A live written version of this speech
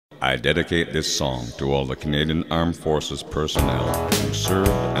I dedicate this song to all the Canadian Armed Forces personnel who served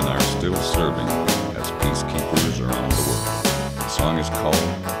and are still serving as peacekeepers around the world. The song is called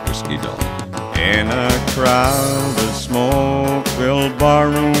Whisky, Dolly. In a crowded, smoke-filled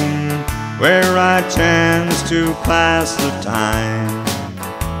barroom where I chanced to pass the time,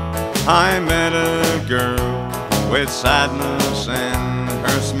 I met a girl with sadness in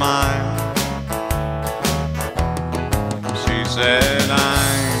her smile. She said,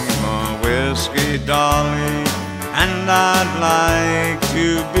 "I'm a whiskey dolly, and I'd like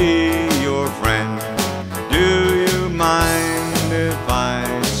to be your friend. Do you mind if I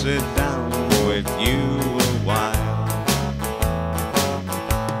sit down with you a while?"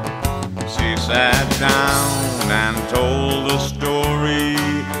 She sat down and told the story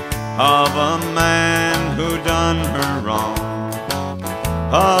of a man who done her wrong,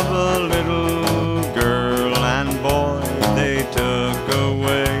 of a little girl and boy they took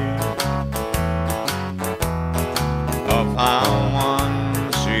away, of how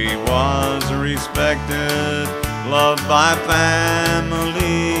once she was respected, loved by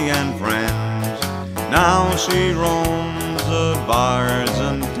family and friends. Now she roams the bars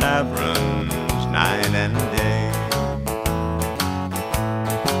and taverns night and day.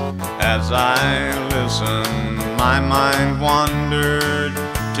 As I listened, my mind wandered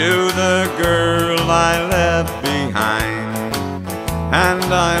to the girl I left behind, and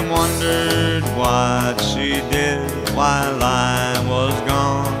I wondered what she did while I was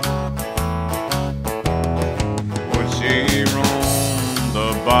gone. Would she roam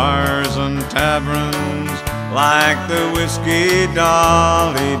the bars and taverns like the Whiskey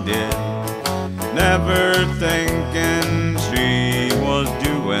Dolly did, never thinking she was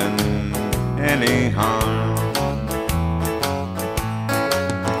doing any harm?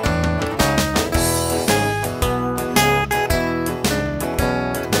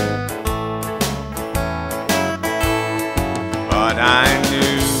 But I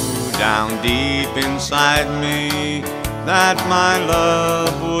knew down deep inside me that my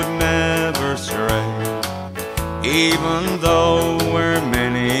love would never stray, even though we're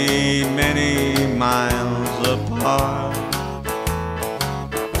many, many miles apart.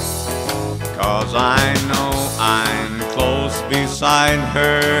 'Cause I know I'm close beside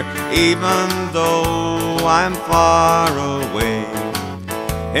her, even though I'm far away,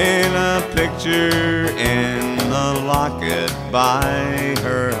 in a picture in the locket by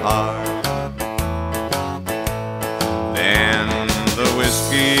her heart. Then the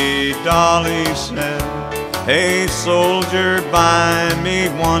Whiskey Dolly said, "Hey soldier, buy me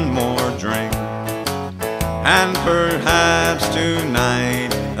one more drink, and perhaps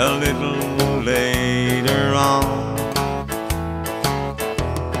tonight a little later on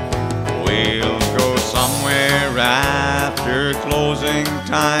we'll go somewhere after closing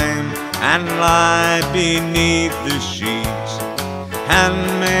time and lie beneath the sheets and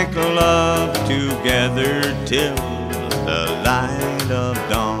make love together till the light of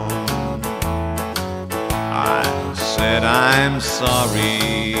dawn." I said, "I'm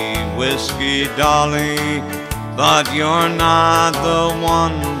sorry, Whiskey Dolly, but you're not the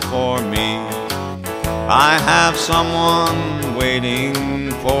one for me. I have someone waiting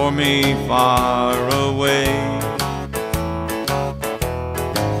for me far away,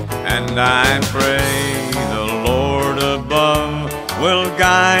 and I pray the Lord above will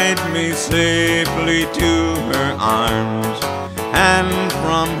guide me safely to her arms, and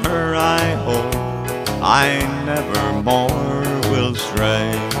from her I hope I never more